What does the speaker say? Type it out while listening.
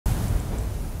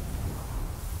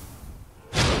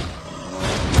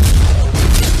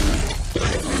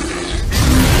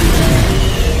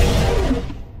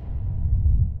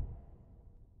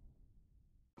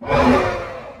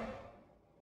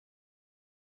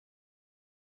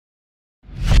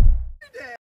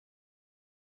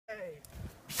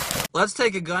Let's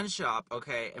take a gun shop,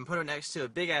 okay, and put it next to a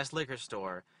big-ass liquor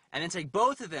store, and then take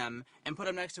both of them and put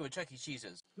them next to a Chuck E.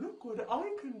 Cheese's. Look what I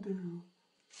can do.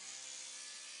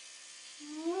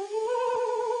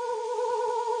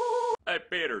 Hey,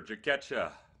 Peter, did you catch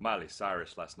Miley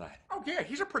Cyrus last night? Oh yeah,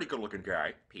 he's a pretty good-looking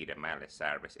guy. Peter, Miley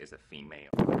Cyrus is a female.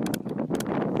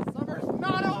 Summer's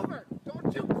not over!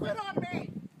 Don't you quit on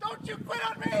me! Don't you quit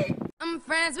on me! I'm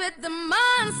friends with the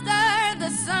monster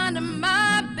that's under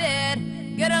my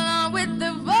bed. Get along with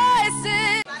the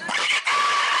voices.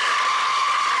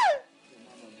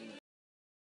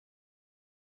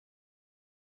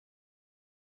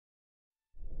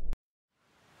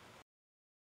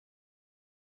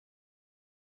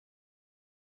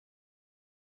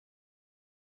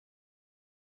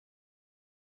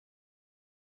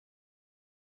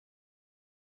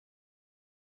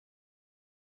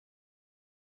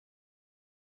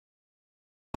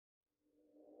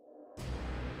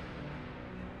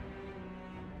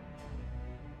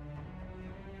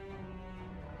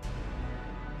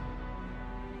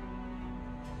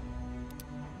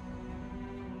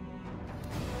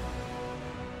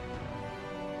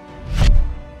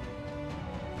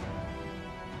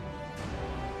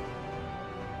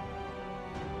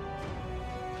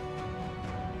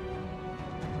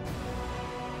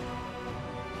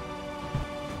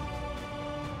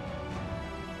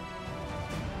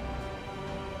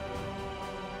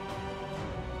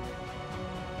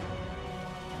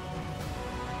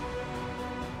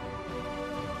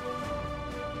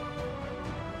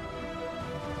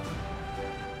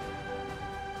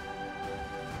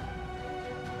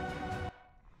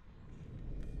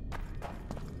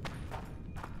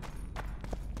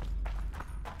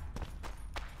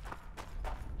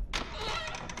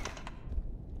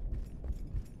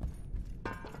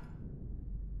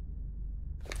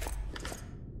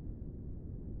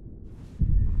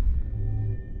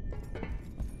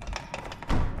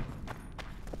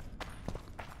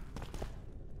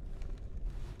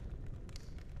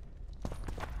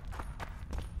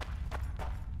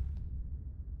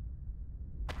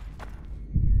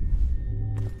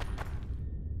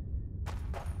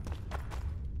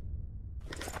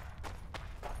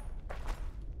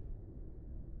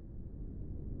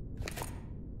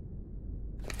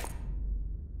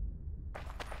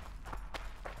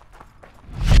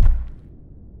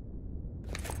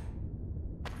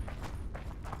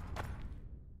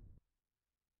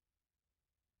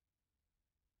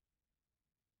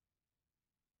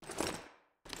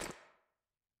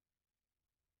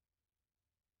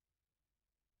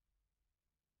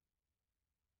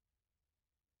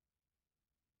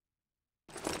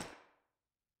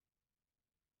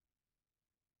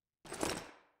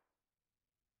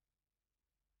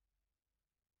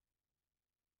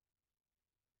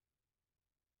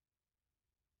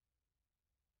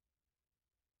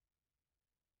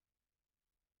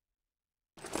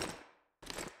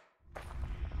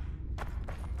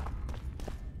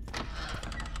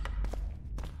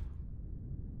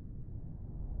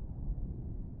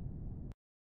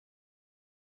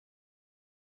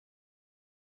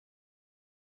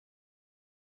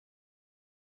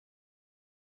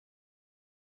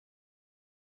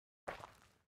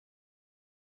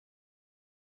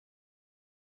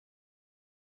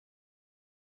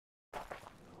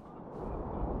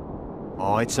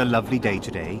 Oh, it's a lovely day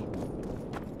today.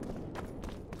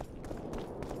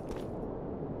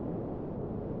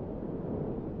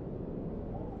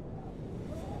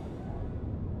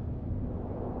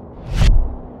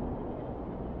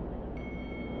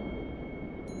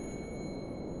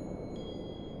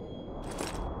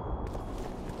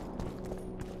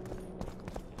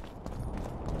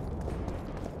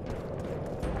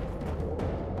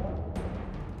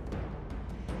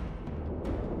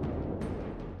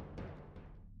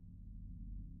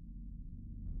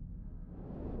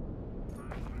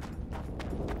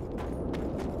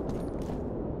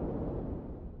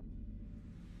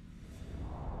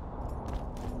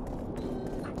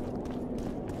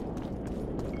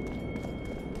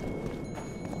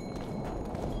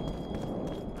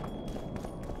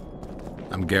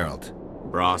 I'm Geralt.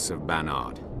 Brass of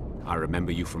Banard. I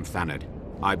remember you from Thanad.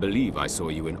 I believe I saw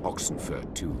you in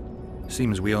Oxenfurt, too.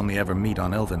 Seems we only ever meet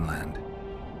on Elvenland.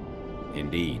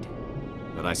 Indeed.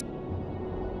 But I...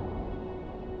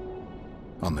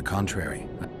 On the contrary.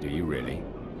 Do you really?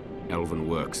 Elven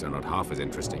works are not half as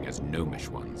interesting as Gnomish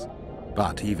ones.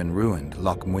 But even ruined,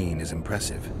 Loch Muin is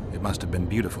impressive. It must have been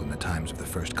beautiful in the times of the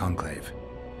First Conclave.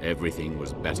 Everything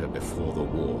was better before the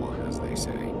war, as they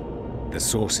say. The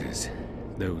sources,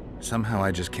 though... Somehow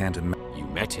I just can't imagine... You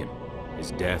met him.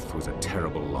 His death was a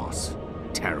terrible loss.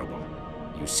 Terrible.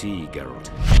 You see, Geralt,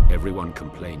 everyone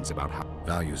complains about how...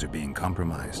 Values are being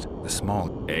compromised. The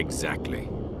small... Exactly.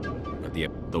 But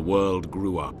the world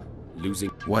grew up, losing...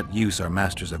 What use are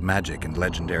masters of magic and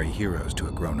legendary heroes to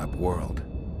a grown-up world?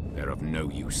 They're of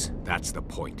no use. That's the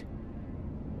point.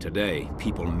 Today,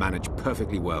 people manage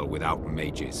perfectly well without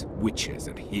mages, witches,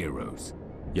 and heroes.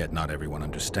 Yet not everyone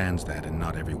understands that, and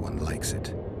not everyone likes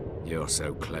it. You're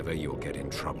so clever, you'll get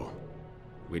in trouble.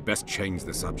 We'd best change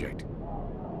the subject.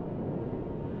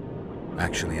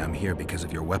 Actually, I'm here because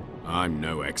of your weapon. I'm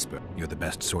no expert. You're the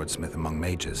best swordsmith among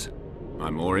mages.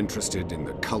 I'm more interested in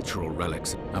the cultural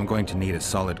relics. I'm going to need a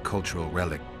solid cultural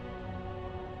relic.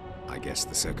 I guess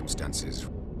the circumstances...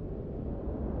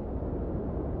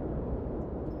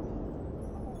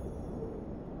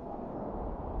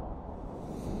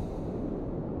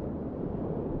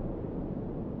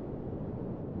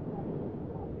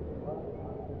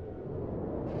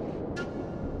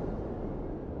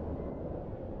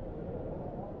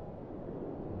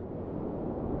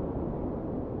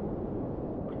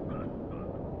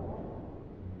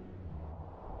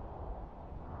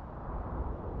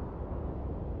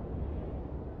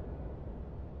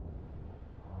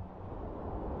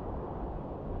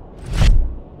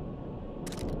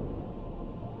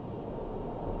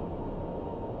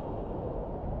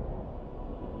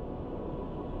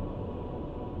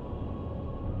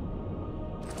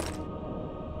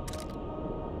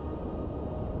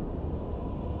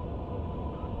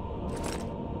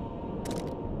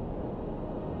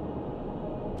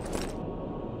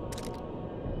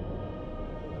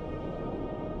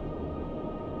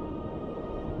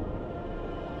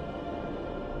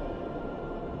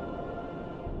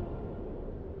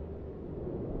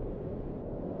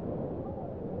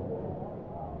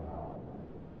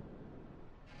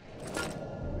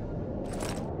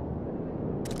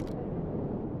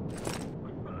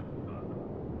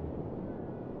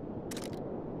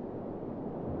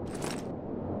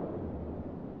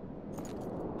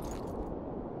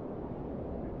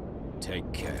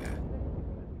 Take care.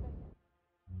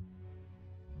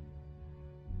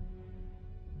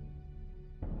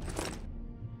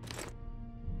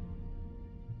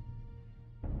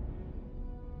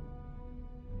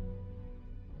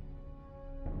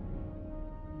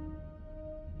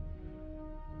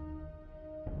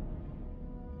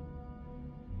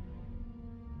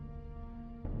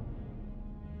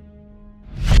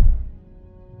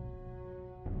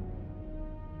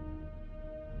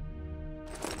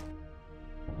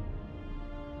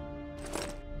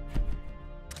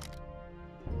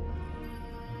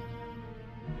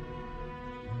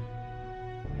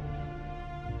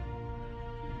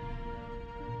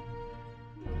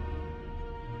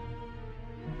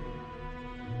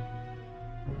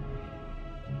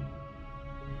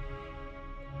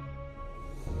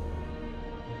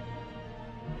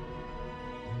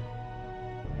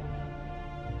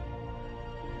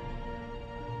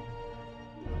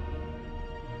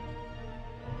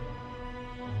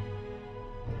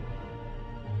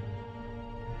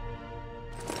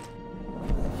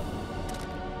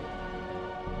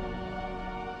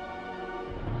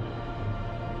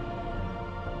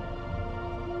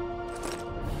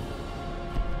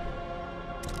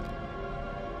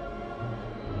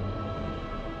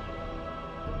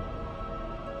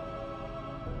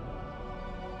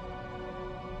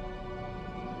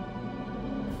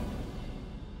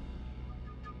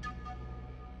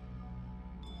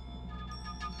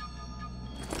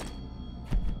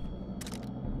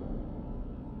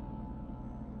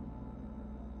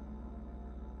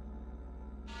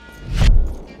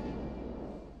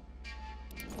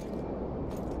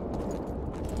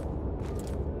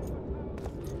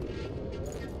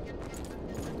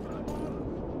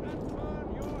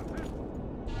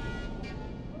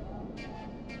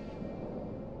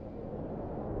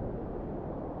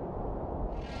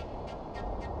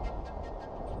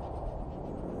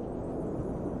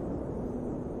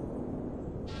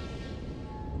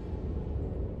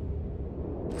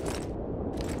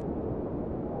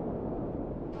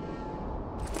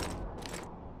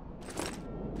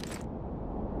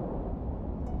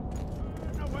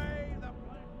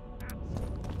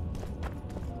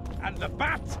 And the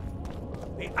bat,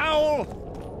 the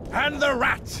owl, and the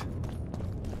rat.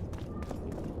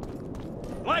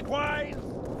 Likewise.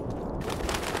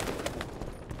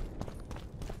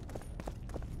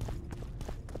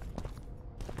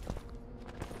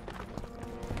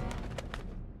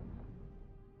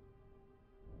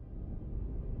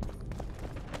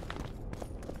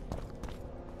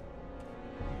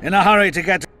 In a hurry to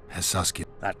get... Has Saskia...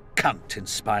 That cunt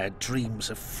inspired dreams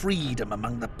of freedom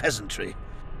among the peasantry.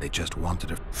 They just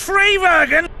wanted a... Free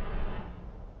Vergen!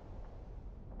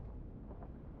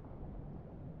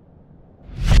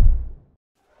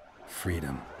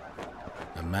 freedom.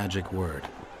 A magic word.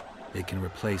 It can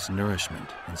replace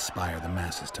nourishment, inspire the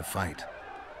masses to fight.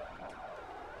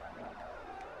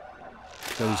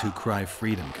 Those who cry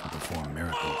freedom can perform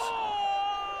miracles.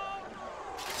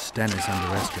 Stennis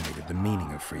underestimated the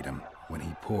meaning of freedom when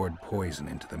he poured poison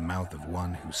into the mouth of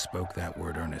one who spoke that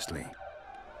word earnestly.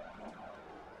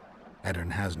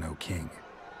 Aedirn has no king.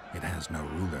 It has no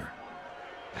ruler.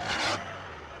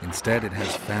 Instead, it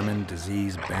has famine,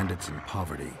 disease, bandits, and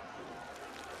poverty.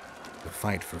 The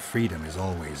fight for freedom is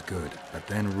always good, but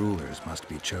then rulers must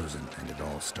be chosen, and it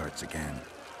all starts again.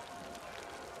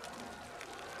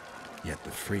 Yet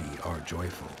the free are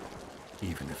joyful,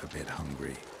 even if a bit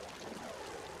hungry.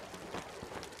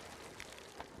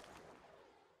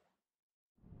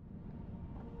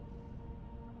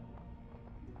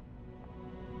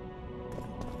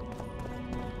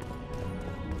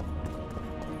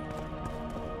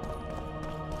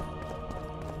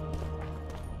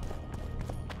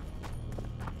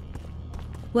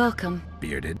 Welcome.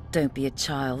 Bearded. Don't be a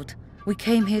child. We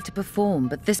came here to perform,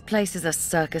 but this place is a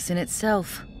circus in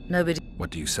itself. Nobody... What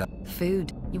do you sell?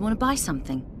 Food. You want to buy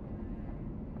something?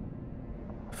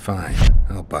 Fine,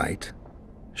 I'll bite.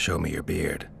 Show me your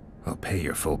beard. I'll pay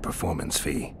your full performance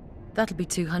fee. That'll be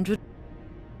 200.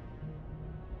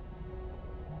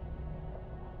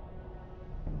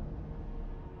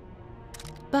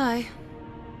 Bye.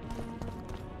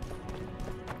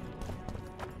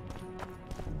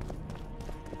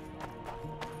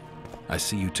 I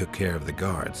see you took care of the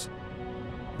guards.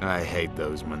 I hate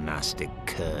those monastic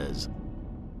curs.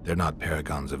 They're not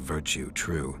paragons of virtue,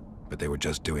 true, but they were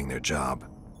just doing their job.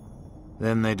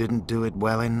 Then they didn't do it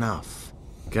well enough.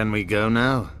 Can we go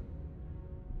now?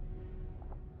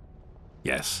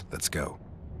 Yes, let's go.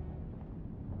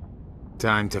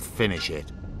 Time to finish it.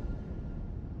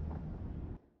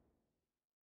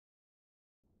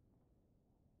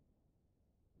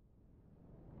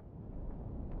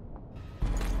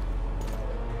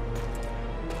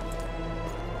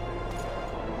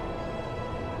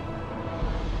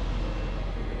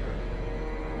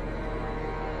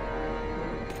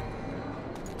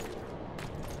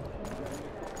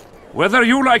 Whether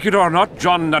you like it or not,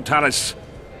 John Natalis,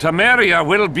 Temeria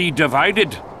will be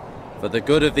divided. For the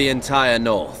good of the entire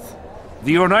North.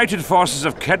 The united forces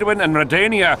of Kaedwen and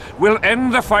Redania will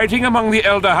end the fighting among the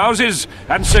Elder Houses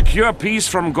and secure peace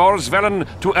from Gorsvelen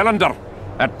to Ellendar.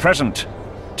 At present,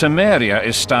 Temeria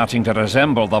is starting to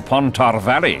resemble the Pontar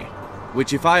Valley.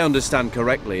 Which, if I understand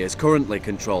correctly, is currently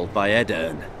controlled by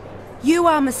Aedirn. You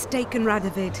are mistaken,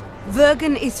 Radovid.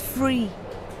 Vergen is free.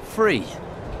 Free?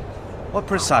 What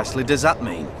precisely does that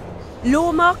mean?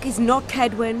 Lormark is not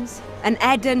Kaedwen's, and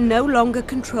Aedirn no longer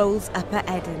controls Upper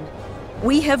Aedirn.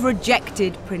 We have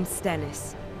rejected Prince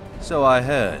Stennis. So I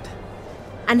heard.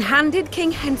 And handed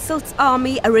King Henselt's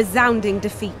army a resounding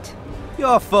defeat.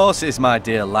 Your forces, my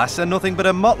dear lass, are nothing but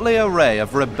a motley array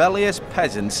of rebellious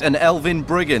peasants and elven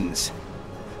brigands.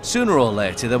 Sooner or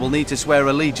later they will need to swear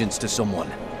allegiance to someone,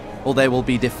 or they will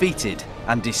be defeated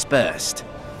and dispersed.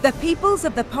 The peoples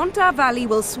of the Pontar Valley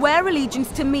will swear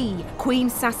allegiance to me, Queen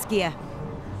Saskia.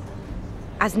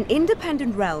 As an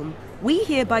independent realm, we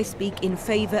hereby speak in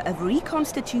favor of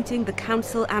reconstituting the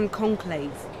Council and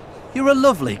Conclave. You're a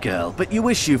lovely girl, but you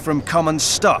issue from common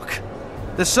stock.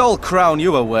 The sole crown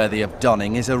you are worthy of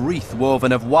donning is a wreath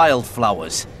woven of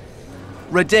wildflowers.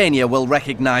 Redania will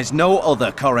recognize no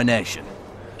other coronation.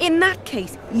 In that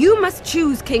case, you must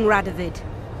choose, King Radovid.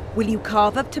 Will you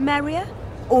carve up Temeria,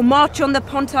 or march on the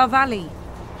Pontar Valley?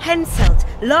 Henselt,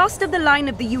 last of the line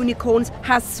of the Unicorns,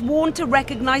 has sworn to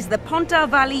recognize the Pontar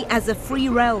Valley as a free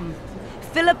realm.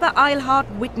 Philippa Eilhart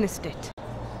witnessed it.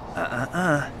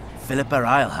 Philippa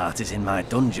Eilhart is in my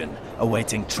dungeon,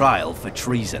 awaiting trial for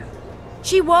treason.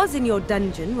 She was in your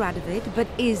dungeon, Radovid, but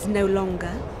is no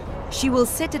longer. She will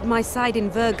sit at my side in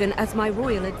Vergen as my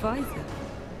royal advisor.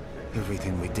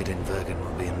 Everything we did in Vergen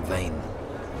will be in vain.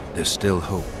 There's still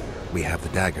hope. We have the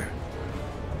dagger.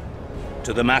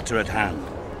 To the matter at hand.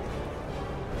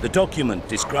 The document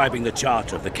describing the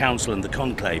Charter of the Council and the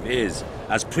Conclave is,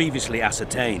 as previously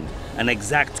ascertained, an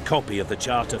exact copy of the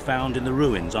Charter found in the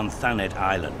ruins on Thanet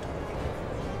Island.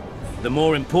 The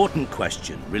more important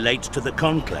question relates to the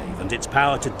Conclave and its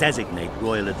power to designate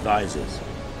royal advisors.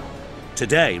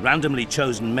 Today, randomly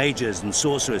chosen mages and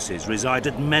sorceresses reside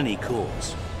at many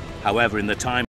courts. However, in the time